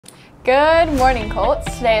Good morning,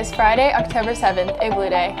 Colts. Today is Friday, October 7th, a blue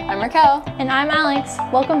day. I'm Raquel. And I'm Alex.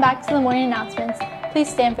 Welcome back to the morning announcements. Please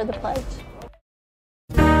stand for the pledge.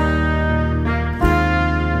 I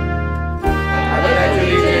pledge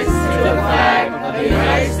allegiance to the flag of the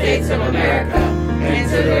United States of America and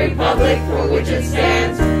to the republic for which it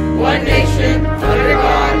stands, one nation, under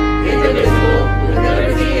God, indivisible, with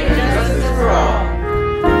liberty and justice for all.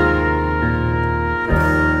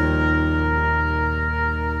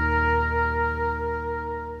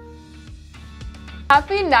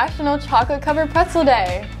 Happy National Chocolate Covered Pretzel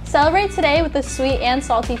Day. Celebrate today with a sweet and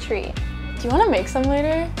salty treat. Do you want to make some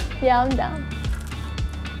later? Yeah, I'm down.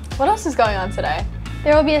 What else is going on today?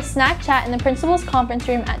 There will be a snack chat in the principal's conference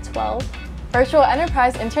room at 12. Virtual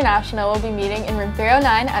Enterprise International will be meeting in room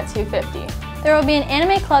 309 at 2:50. There will be an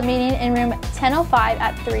anime club meeting in room 1005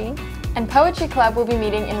 at 3. And Poetry Club will be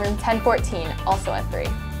meeting in room 1014, also at 3.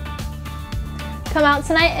 Come out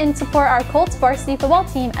tonight and support our Colts varsity football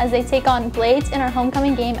team as they take on Blades in our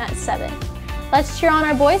homecoming game at 7. Let's cheer on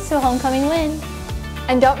our boys to a homecoming win.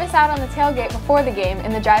 And don't miss out on the tailgate before the game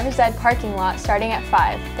in the driver's ed parking lot starting at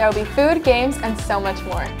 5. There will be food, games, and so much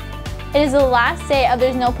more. It is the last day of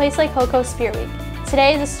There's No Place Like Cocoa Spirit Week.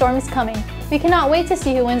 Today, the storm is coming. We cannot wait to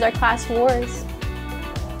see who wins our class wars.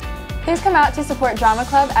 Please come out to support Drama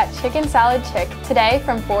Club at Chicken Salad Chick today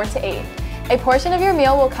from 4 to 8. A portion of your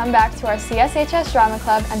meal will come back to our CSHS Drama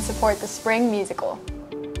Club and support the spring musical.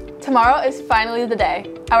 Tomorrow is finally the day.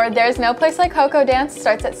 Our There's No Place Like Cocoa dance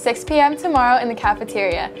starts at 6 p.m. tomorrow in the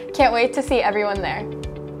cafeteria. Can't wait to see everyone there.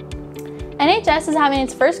 NHS is having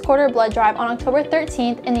its first quarter blood drive on October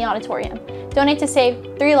 13th in the auditorium. Donate to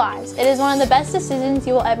save 3 lives. It is one of the best decisions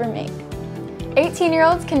you will ever make.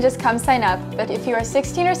 18-year-olds can just come sign up, but if you are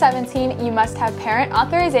 16 or 17, you must have parent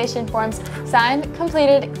authorization forms signed,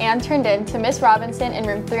 completed, and turned in to Miss Robinson in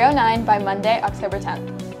room 309 by Monday, October 10th.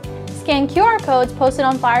 Scan QR codes posted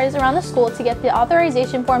on flyers around the school to get the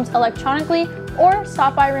authorization forms electronically or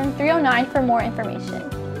stop by room 309 for more information.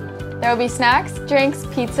 There will be snacks, drinks,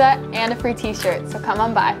 pizza, and a free t-shirt, so come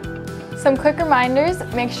on by. Some quick reminders: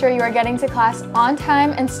 make sure you are getting to class on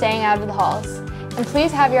time and staying out of the halls. And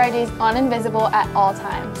please have your IDs on and visible at all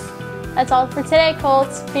times. That's all for today,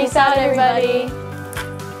 Colts. Peace out, everybody.